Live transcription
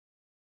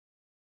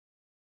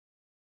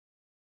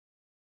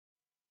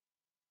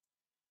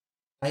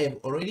I have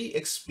already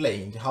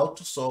explained how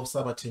to solve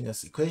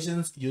simultaneous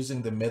equations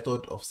using the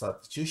method of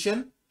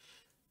substitution.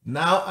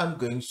 Now I'm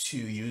going to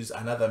use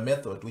another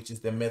method, which is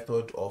the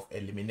method of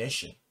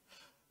elimination.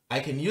 I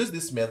can use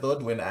this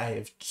method when I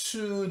have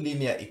two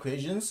linear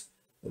equations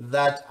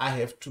that I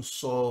have to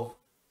solve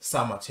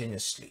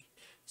simultaneously.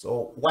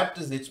 So what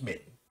does it mean?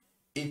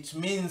 It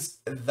means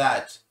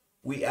that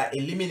we are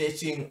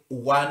eliminating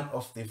one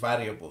of the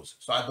variables.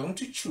 So I'm going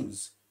to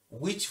choose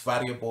which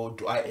variable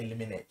do I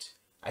eliminate.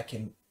 I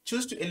can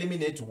choose to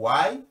eliminate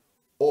y,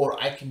 or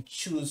I can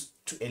choose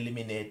to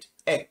eliminate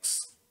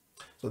x.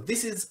 So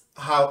this is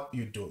how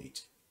you do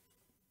it.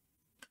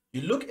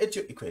 You look at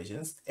your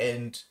equations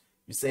and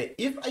you say,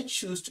 if I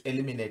choose to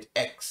eliminate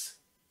x,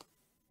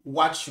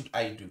 what should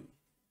I do?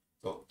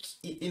 So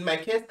in my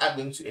case, I'm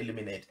going to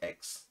eliminate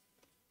x.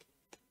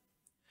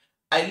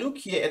 I look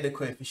here at the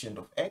coefficient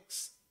of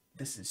x.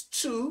 This is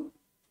 2.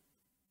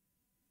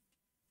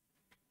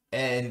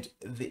 And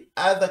the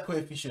other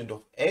coefficient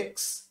of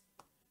x,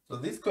 so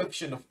this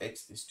coefficient of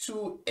x is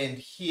 2, and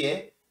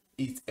here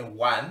is a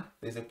 1.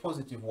 There's a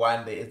positive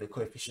 1 there is the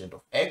coefficient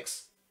of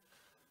x.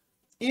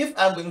 If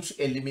I'm going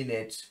to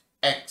eliminate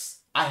x,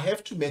 I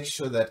have to make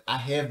sure that I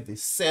have the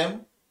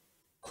same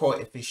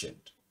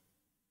coefficient.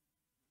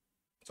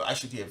 So I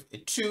should have a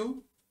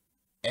 2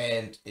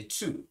 and a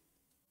 2.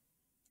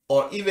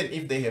 Or even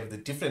if they have the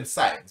different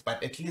signs,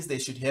 but at least they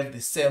should have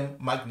the same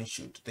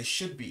magnitude. They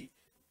should be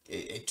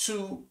a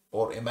 2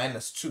 or a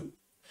 -2.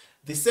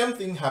 The same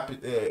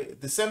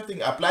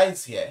thing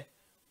applies here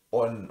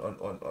on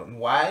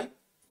y.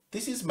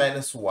 This is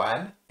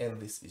 -1 and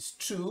this is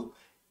 2.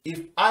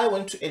 If I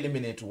want to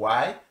eliminate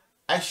y,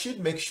 I should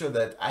make sure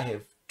that I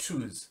have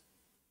 2's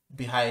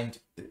behind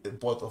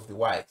both of the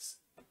y's.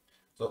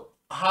 So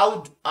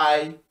how do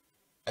I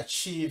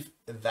achieve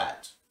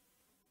that?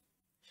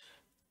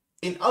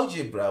 In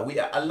algebra, we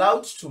are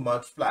allowed to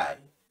multiply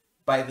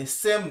by the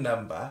same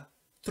number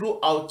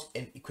throughout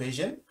an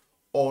equation,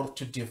 or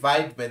to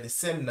divide by the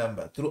same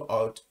number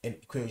throughout an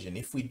equation.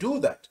 If we do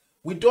that,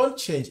 we don't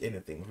change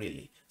anything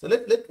really. So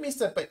let me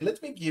start by,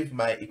 let me give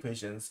my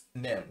equations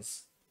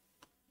names.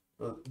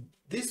 So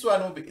this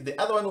one will be, the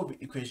other one will be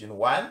equation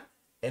 1,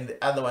 and the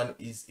other one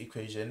is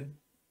equation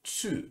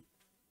 2.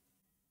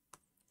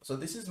 So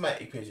this is my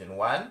equation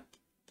 1,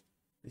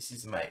 this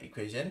is my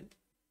equation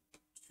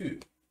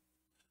 2.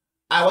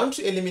 I want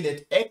to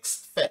eliminate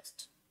x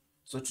first.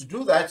 So to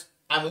do that,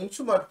 I'm going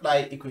to multiply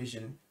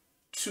equation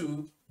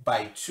 2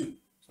 by 2.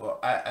 So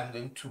I'm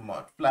going to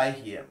multiply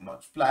here,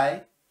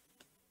 multiply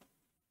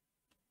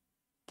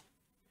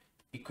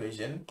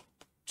equation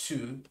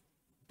 2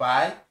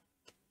 by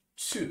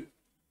 2.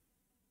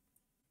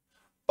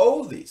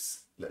 All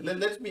this,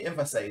 let me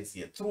emphasize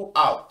here,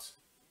 throughout.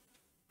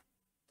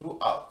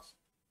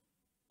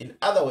 In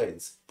other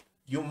words,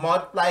 you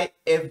multiply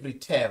every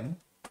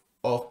term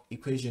of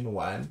equation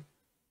 1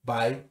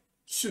 by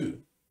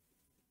 2.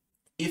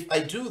 If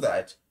I do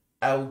that,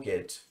 I will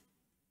get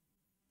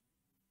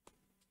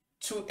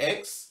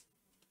 2x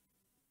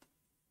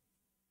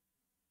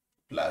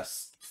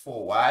plus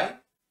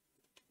 4y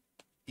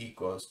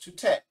equals to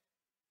 10.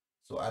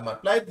 So I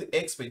multiplied the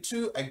x by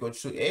 2, I got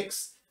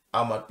 2x.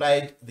 I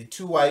multiplied the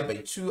 2y by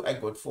 2, I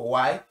got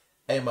 4y.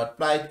 I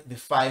multiplied the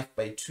 5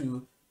 by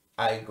 2,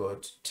 I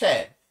got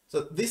 10.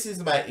 So this is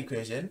my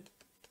equation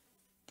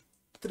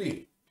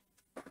 3.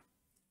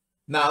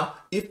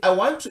 Now, if I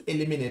want to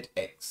eliminate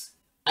x,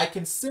 I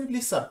can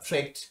simply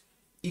subtract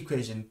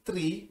equation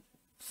 3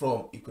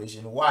 from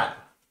equation 1.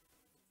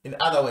 In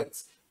other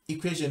words,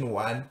 equation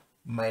 1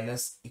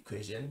 minus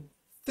equation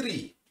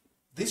 3.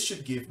 This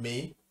should give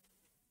me,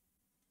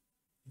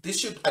 this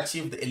should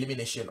achieve the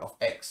elimination of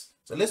x.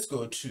 So let's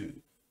go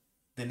to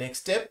the next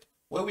step,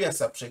 where we are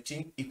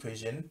subtracting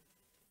equation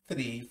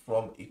 3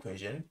 from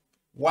equation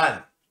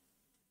 1.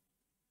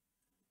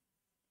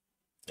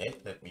 Okay,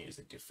 let me use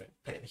a different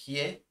pen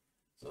here.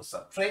 So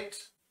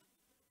subtract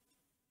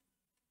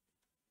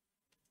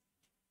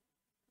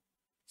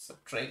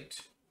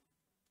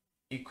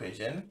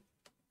equation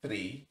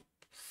 3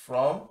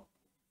 from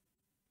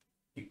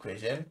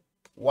equation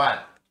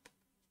 1.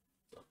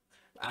 So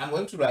I'm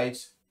going to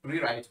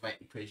rewrite my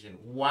equation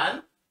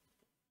 1.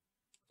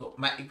 So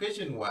my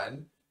equation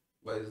 1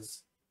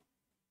 was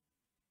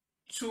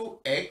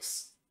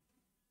 2x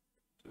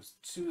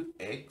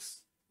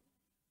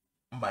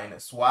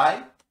minus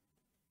y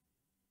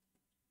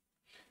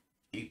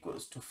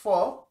equals to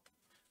 4.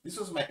 This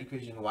was my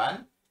equation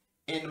 1.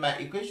 And my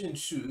equation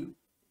 2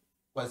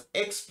 was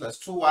x plus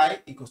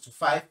 2y equals to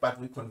 5, but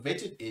we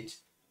converted it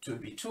to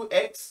be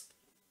 2x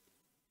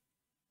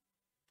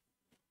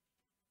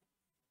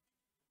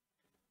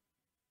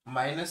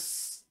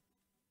minus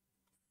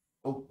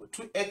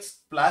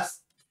 2x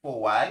plus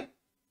 4y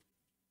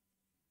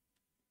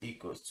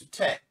equals to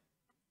 10.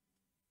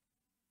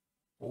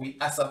 We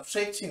are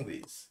subtracting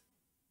this.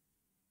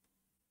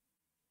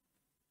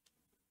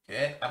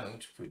 Okay, I'm going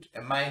to put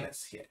a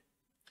minus here.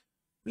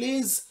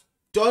 Please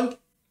don't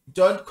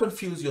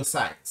confuse your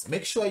signs.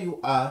 Make sure you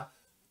are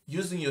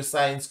using your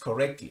signs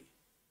correctly.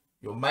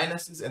 your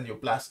minuses and your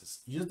pluses.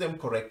 Use them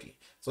correctly.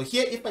 So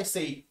here, if I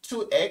say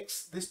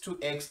 2x, this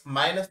 2x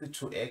minus the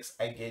 2x,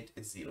 I get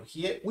a 0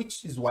 here,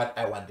 which is what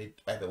I wanted,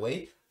 by the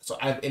way. So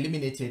I've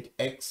eliminated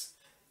x,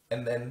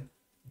 and then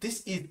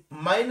this is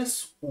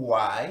minus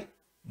y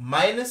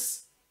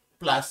minus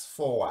plus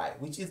 4y,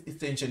 which is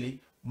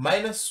essentially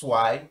minus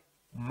y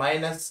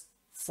minus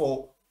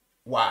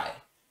 4y.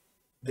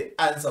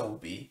 The answer will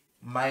be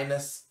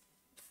minus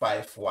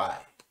 5y.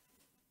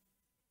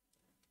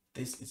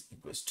 This is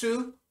equals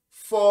to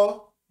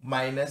 4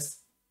 minus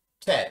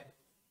 10.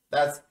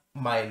 That's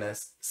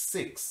minus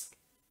 6.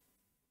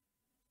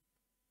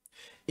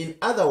 In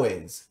other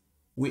words,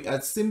 we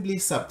are simply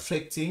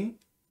subtracting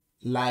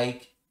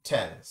like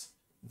terms.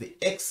 The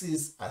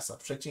x's are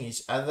subtracting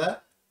each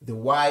other, the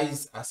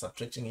y's are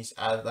subtracting each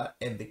other,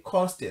 and the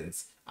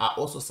constants are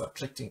also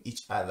subtracting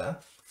each other.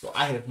 So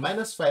I have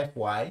minus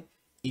 5y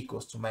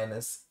equals to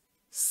minus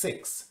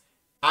 6.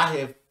 I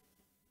have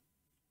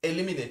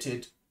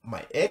eliminated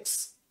my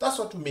x. That's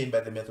what we mean by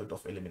the method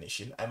of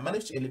elimination. I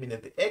managed to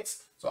eliminate the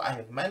x, so I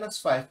have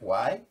minus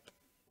 5y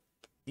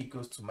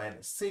equals to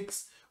minus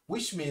 6,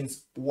 which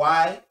means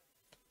y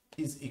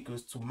is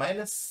equals to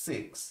minus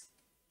 6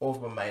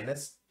 over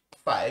minus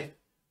 5,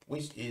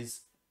 which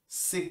is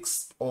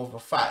 6 over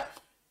 5.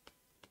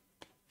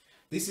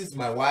 This is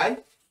my y.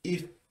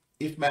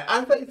 If my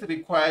answer is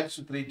required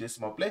to 3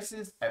 decimal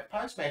places, I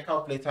punch my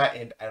calculator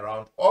and I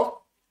round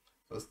off.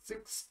 So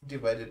 6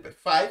 divided by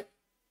 5,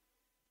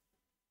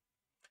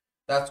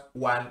 that's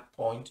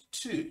 1.2.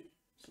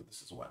 So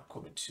this is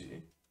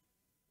 1.2.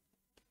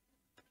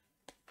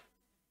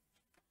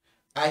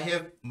 I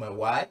have my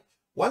y.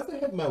 Once I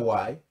have my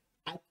y,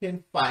 I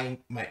can find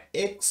my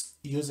x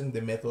using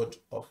the method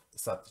of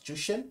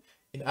substitution.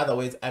 In other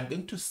words, I'm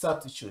going to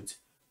substitute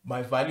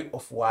my value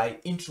of y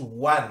into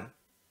one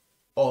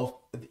of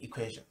the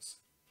equations.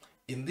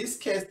 In this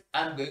case,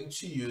 I'm going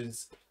to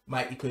use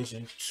my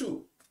equation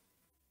 2.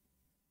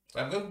 So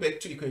I'm going back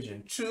to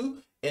equation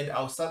 2 and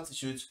I'll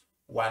substitute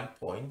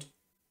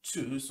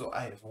 1.2. So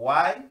I have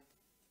y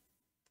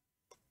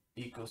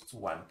equals to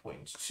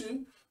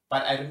 1.2.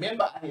 But I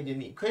remember I had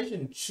in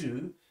equation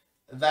 2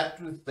 that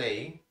would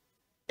say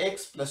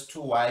x plus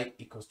 2y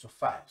equals to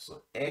 5.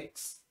 So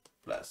x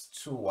plus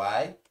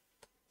 2y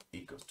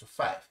equals to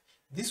 5.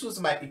 This was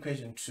my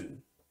equation 2.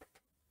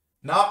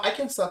 Now I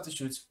can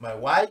substitute my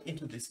y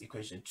into this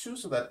equation 2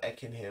 so that I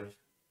can have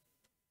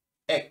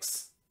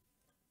x.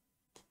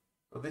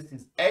 So this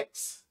is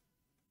x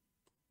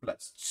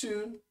plus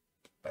 2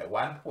 by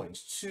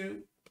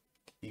 1.2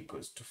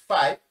 equals to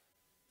 5.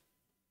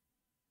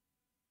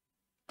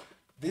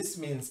 This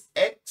means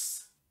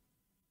x,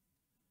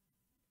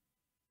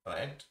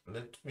 right?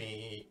 Let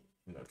me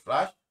not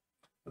rush.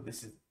 So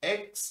this is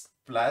x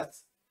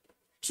plus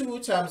 2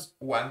 times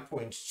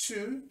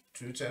 1.2,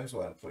 2 times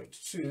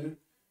 1.2,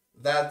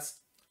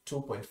 that's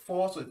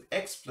 2.4. So it's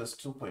x plus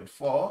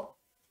 2.4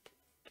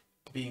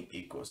 being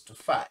equals to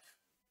 5.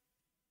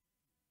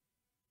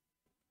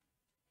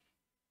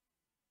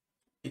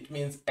 It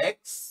means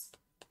x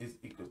is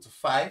equal to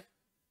 5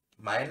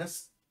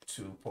 minus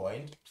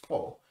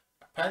 2.4.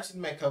 I punch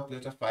in my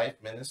calculator 5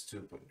 minus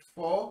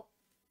 2.4.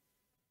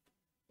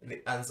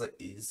 The answer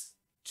is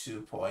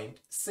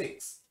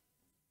 2.6.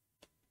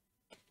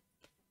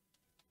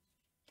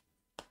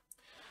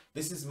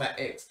 This is my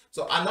x.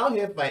 So I now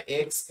have my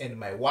x and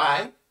my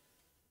y.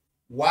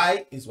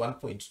 Y is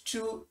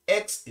 1.2,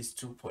 x is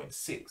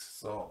 2.6.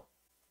 So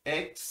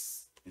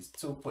x is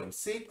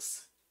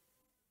 2.6,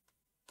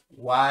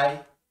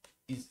 y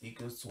is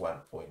equals to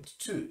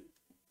 1.2.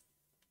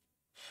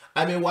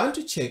 I may want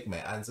to check my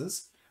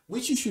answers,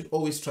 which you should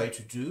always try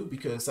to do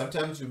because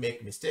sometimes you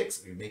make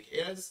mistakes, you make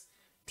errors.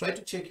 Try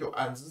to check your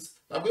answers.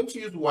 I'm going to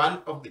use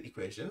one of the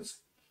equations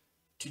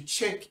to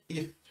check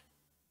if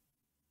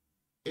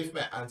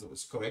my answer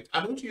was correct.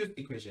 I'm going to use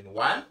equation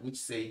 1, which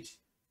said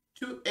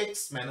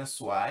 2x minus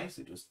y,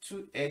 so it was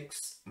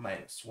 2x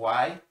minus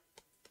y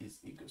is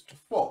equals to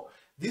 4.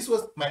 This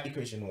was my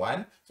equation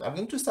 1. So I'm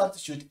going to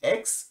substitute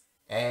x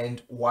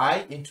and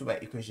y into my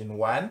equation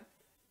 1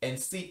 and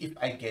see if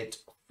I get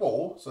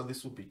 4. So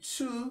this will be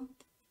 2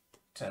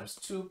 times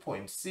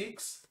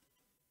 2.6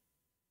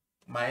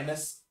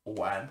 minus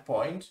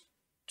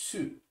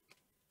 1.2.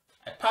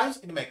 I punch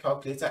in my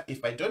calculator.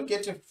 If I don't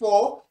get a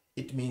 4,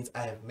 it means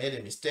I have made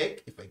a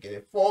mistake. If I get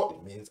a 4,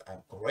 it means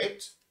I'm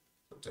correct.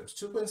 So times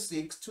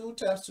 2.6, 2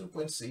 times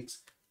 2.6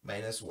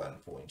 minus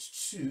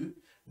 1.2.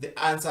 The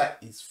answer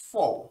is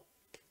 4.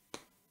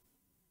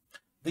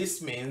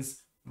 This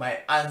means my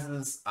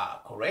answers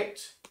are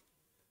correct.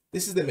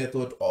 This is the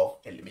method of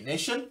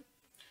elimination.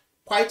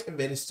 Quite a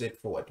very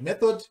straightforward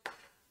method.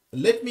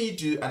 Let me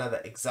do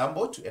another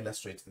example to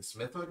illustrate this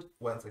method.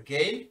 Once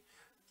again,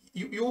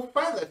 you'll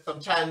find that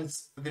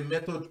sometimes the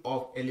method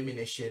of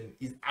elimination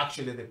is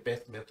actually the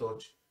best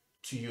method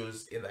to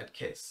use in that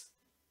case.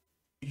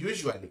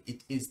 Usually,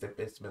 it is the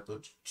best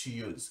method to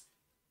use.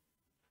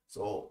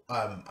 So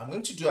I'm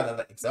going to do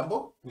another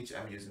example, which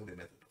I'm using the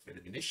method of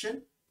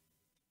elimination.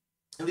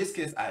 In this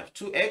case, I have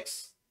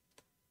 2x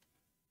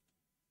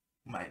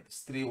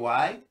minus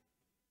 3y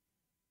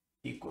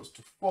equals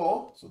to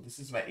 4. So this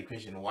is my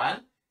equation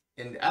 1.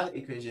 And the other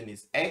equation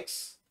is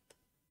x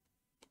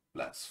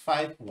plus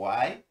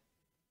 5y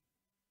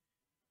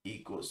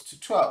equals to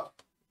 12.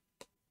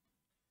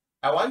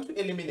 I want to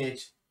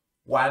eliminate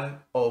one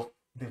of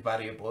the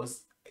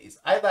variables. It's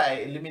either I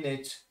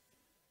eliminate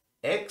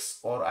x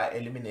or I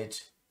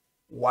eliminate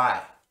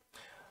y.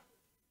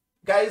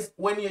 Guys,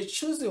 when you're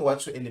choosing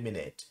what to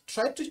eliminate,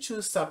 try to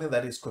choose something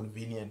that is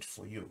convenient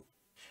for you.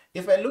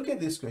 If I look at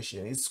this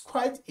question, it's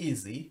quite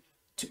easy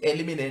to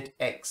eliminate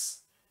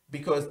x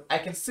because I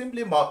can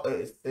simply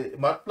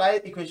multiply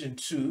equation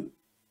 2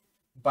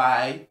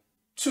 by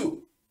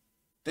 2.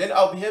 Then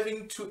I'll be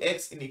having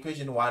 2x in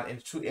equation 1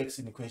 and 2x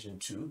in equation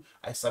 2.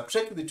 I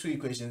subtract the two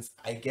equations,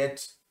 I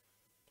get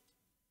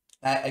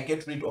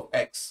rid of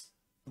x.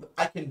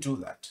 I can do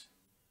that.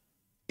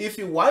 If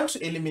you want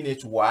to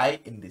eliminate y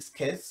in this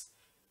case,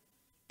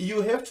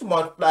 you have to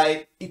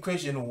multiply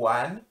equation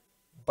 1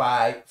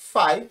 by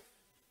 5.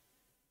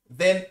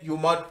 Then you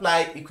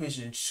multiply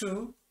equation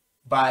 2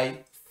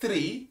 by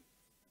 3.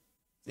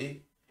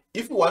 See?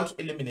 If you want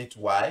to eliminate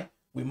y,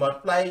 we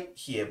multiply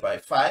here by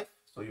 5.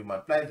 So you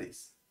multiply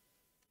this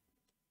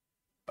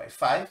by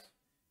 5.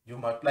 You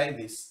multiply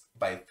this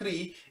by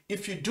 3.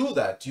 If you do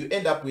that, you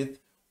end up with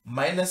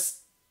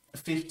minus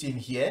 15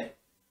 here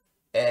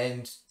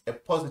and a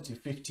positive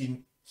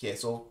 15 here.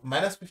 So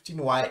minus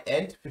 15y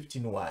and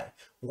 15y.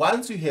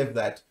 Once you have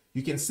that,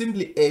 you can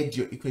simply add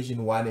your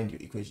equation 1 and your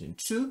equation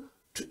 2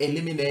 to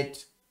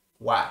eliminate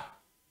y.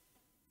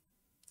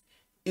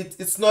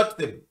 It's not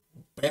the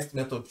best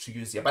method to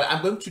use here, but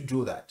I'm going to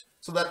do that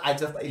so that I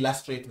just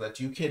illustrate that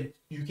you can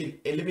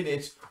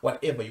eliminate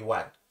whatever you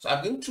want. So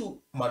I'm going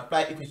to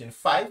multiply equation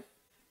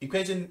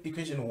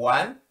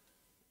 1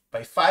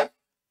 by 5.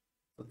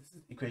 So this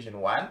is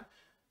equation 1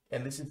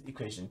 and this is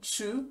equation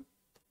 2.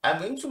 I'm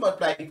going to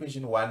multiply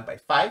equation 1 by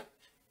 5.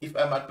 If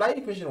I multiply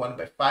equation 1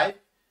 by 5,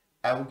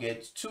 I will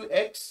get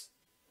 2x.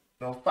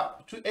 No,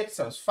 2x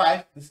times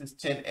 5, this is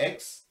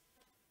 10x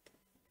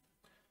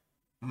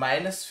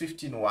minus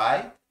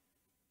 15y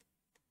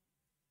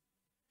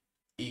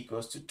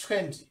equals to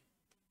 20.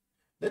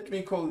 Let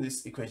me call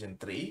this equation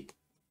 3.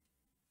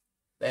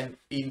 Then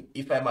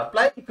if I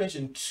multiply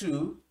equation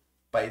 2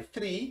 by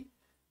 3,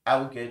 I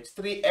will get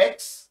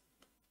 3x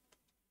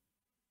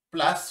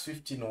plus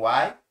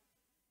 15y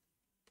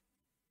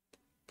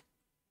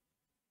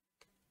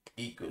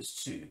equals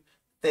to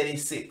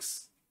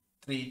 36.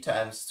 3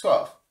 times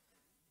 12.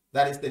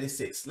 That is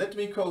 36. Let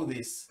me call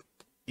this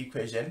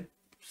equation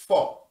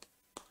 4.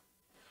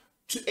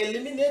 To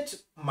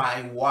eliminate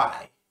my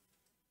y,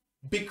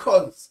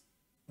 because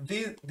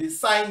the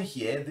sign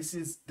here, this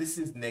is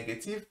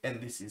negative and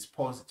this is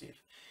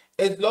positive.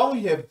 As long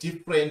as you have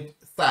different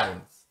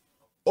signs,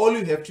 all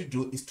you have to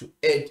do is to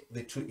add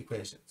the two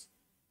equations.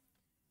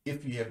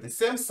 If you have the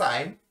same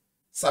sign,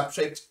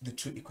 subtract the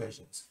two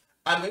equations.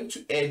 I'm going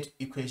to add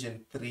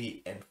equation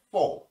 3 and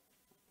 4.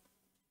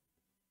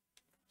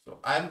 So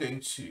I'm going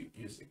to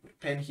use a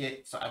pen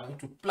here. So I'm going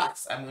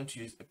to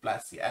use a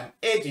plus here. I'm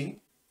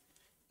adding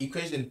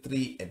equation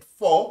 3 and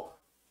 4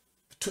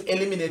 to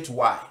eliminate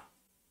y.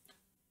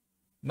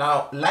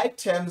 Now, like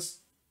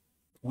terms,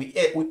 we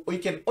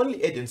can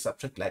only add and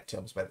subtract like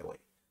terms, by the way.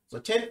 So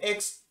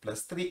 10x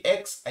plus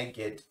 3x, I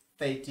get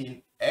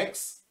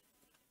 13x.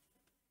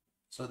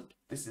 So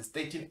this is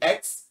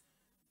 13x.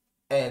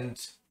 And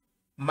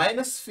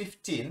minus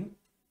 15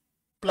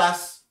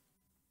 plus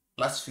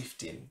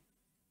 15,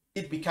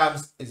 it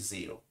becomes a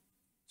 0.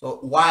 So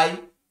y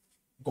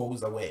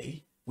goes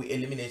away. We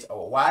eliminate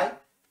our y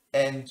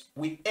and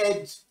we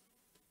add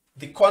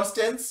the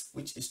constants,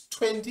 which is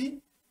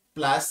 20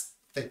 plus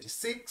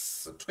 36.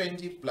 So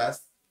 20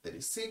 plus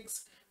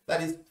 36,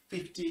 that is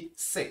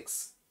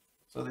 56.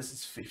 So this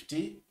is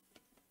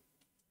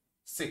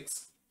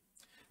 56.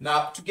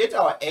 Now to get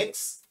our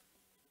x,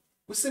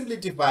 we simply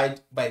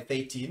divide by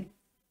 13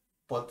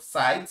 both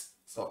sides.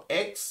 So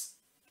x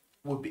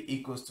would be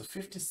equals to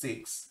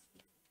 56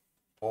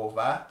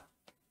 over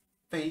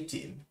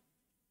 13.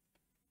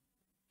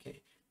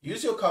 Okay,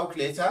 use your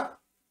calculator.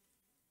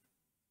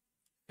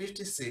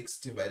 56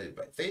 divided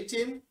by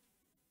 13.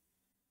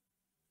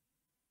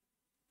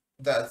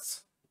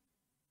 That's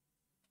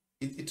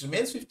it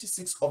remains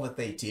 56 over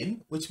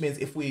 13, which means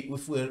if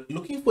we're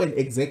looking for an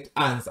exact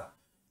answer,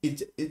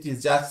 it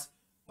is just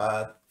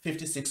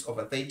 56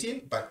 over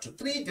 13, but to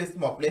 3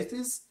 decimal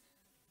places,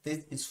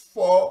 this is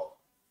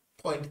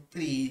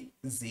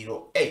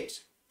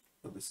 4.308.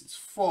 So this is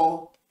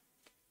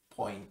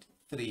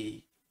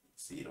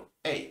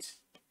 4.308.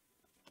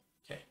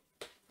 Okay.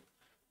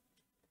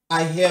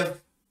 I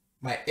have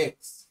my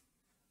x.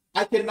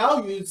 I can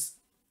now use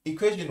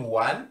equation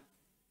 1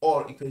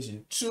 or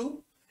equation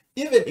 2,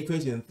 even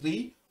equation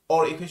 3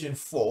 or equation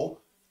 4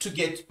 to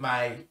get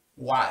my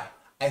y.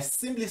 I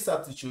simply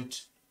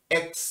substitute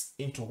x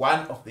into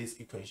one of these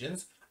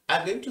equations.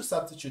 I'm going to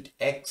substitute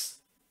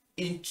x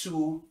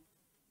into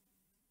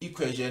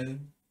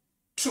equation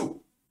 2.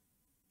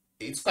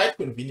 It's quite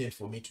convenient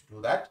for me to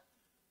do that.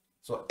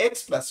 So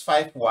x plus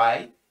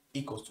 5y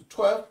equals to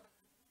 12.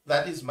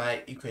 That is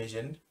my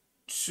equation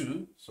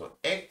 2. So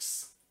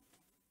x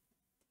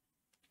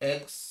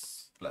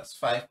plus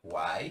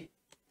 5y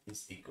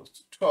is equals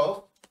to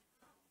 12.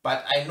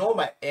 But I know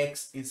my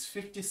x is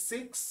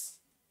 56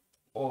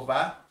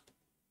 over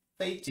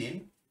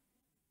 13,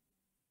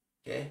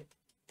 okay,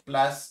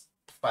 plus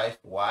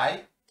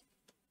 5y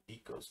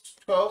equals to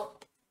 12.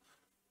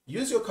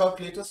 Use your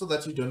calculator so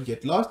that you don't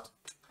get lost.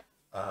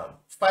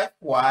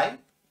 5y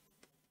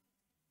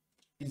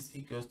is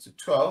equals to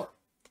 12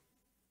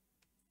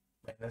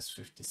 minus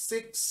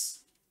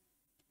 56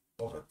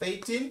 over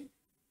 13.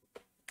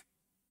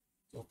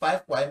 So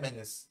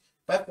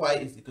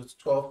 5y is equal to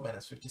 12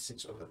 minus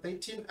 56 over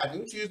 13. I'm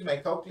going to use my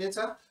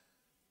calculator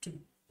to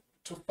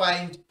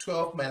find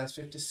 12 minus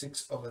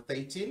 56 over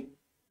 13.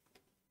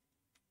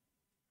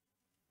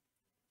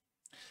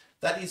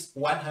 That is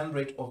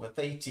 100 over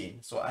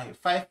 13. So I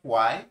have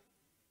 5y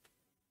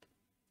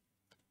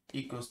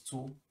equals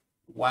to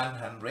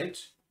 100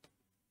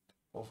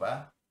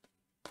 over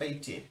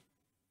 13.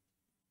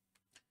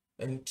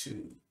 And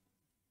to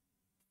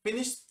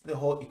finish the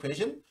whole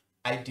equation,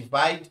 I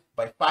divide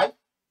by 5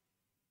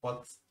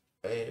 both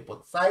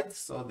sides.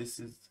 So this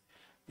is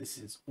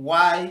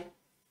y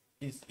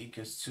is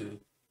equals to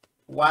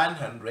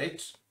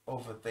 100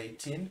 over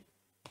 13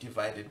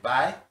 divided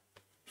by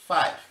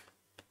 5.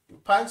 You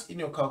punch in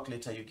your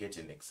calculator, you get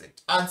an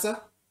exact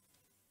answer.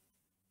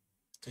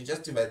 So you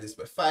just divide this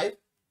by 5,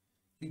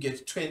 you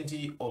get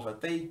 20 over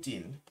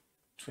 13.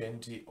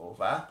 20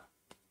 over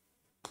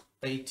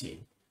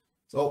 13.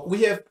 So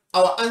we have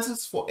our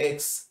answers for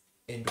x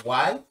and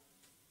y.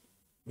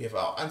 We have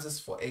our answers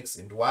for x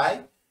and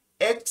y.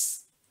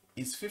 X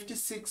is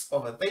 56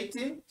 over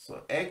 13.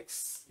 So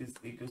x is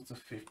equals to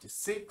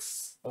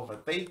 56 over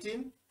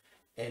 13.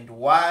 And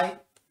y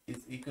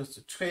is equals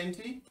to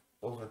 20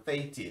 over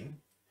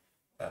 13.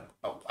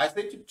 I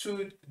said to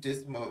 3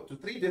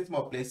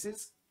 decimal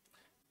places.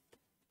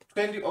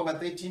 20 over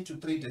 13 to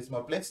 3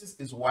 decimal places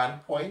is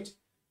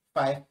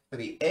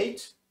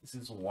 1.538. This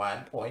is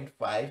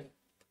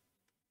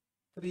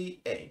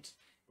 1.538.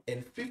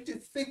 And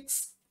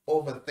 56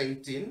 over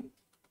 13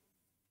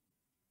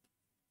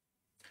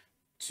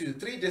 to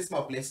 3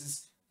 decimal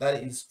places,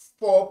 that is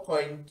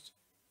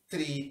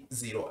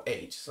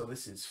 4.308. So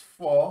this is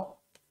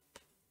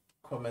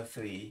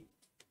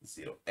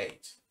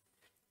 4.308.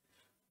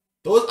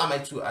 Those are my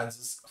two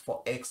answers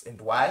for x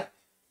and y.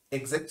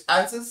 Exact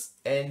answers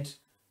and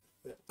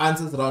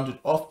answers rounded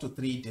off to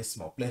 3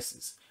 decimal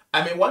places.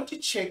 I may want to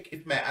check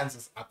if my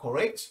answers are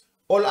correct.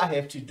 All I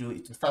have to do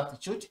is to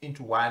substitute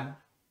into one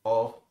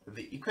of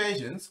the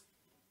equations.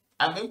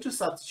 I'm going to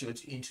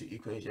substitute into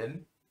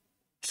equation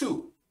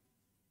 2.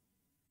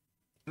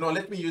 No,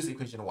 let me use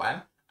equation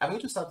 1. I'm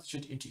going to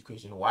substitute into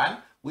equation 1,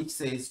 which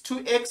says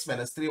 2x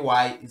minus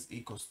 3y is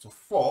equals to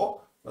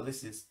 4. So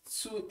this is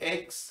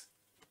 2x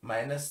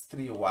minus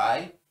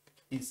 3y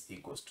is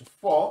equals to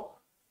 4.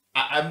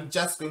 I'm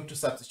just going to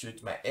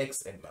substitute my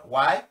x and my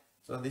y.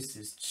 So this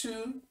is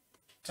 2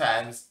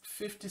 times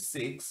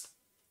 56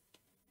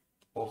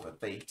 over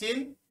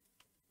 13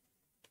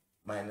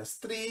 minus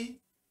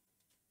 3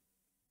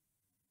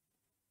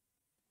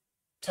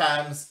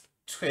 times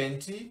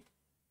 20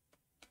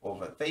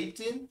 over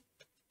 13.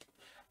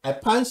 I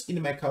punch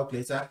in my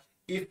calculator.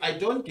 If I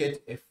don't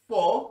get a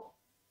 4,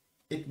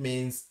 it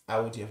means I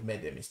would have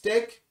made a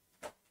mistake.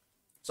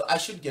 So I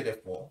should get a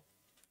 4.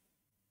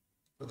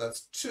 So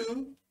that's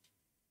 2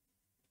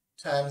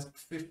 times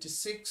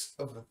 56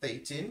 over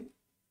 13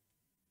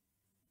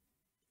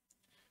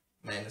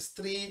 minus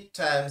 3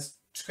 times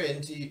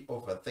 20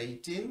 over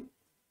 13.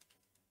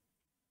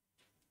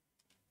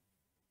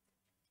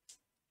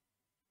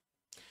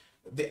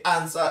 The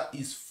answer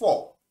is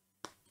 4.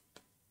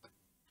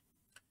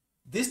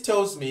 This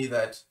tells me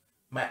that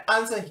my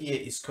answer here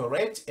is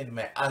correct and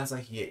my answer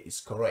here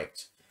is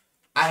correct.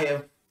 I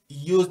have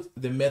used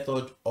the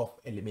method of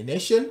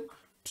elimination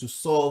to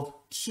solve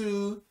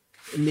 2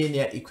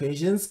 linear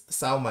equations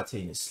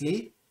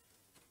simultaneously.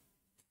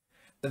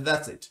 And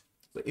that's it.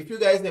 So if you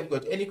guys have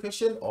got any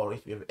question or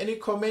if you have any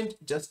comment,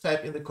 just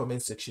type in the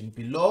comment section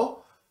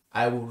below.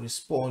 I will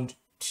respond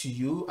to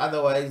you.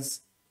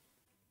 Otherwise,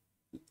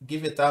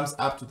 give a thumbs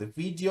up to the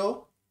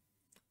video,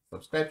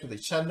 subscribe to the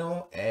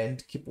channel,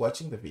 and keep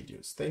watching the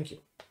videos. Thank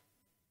you.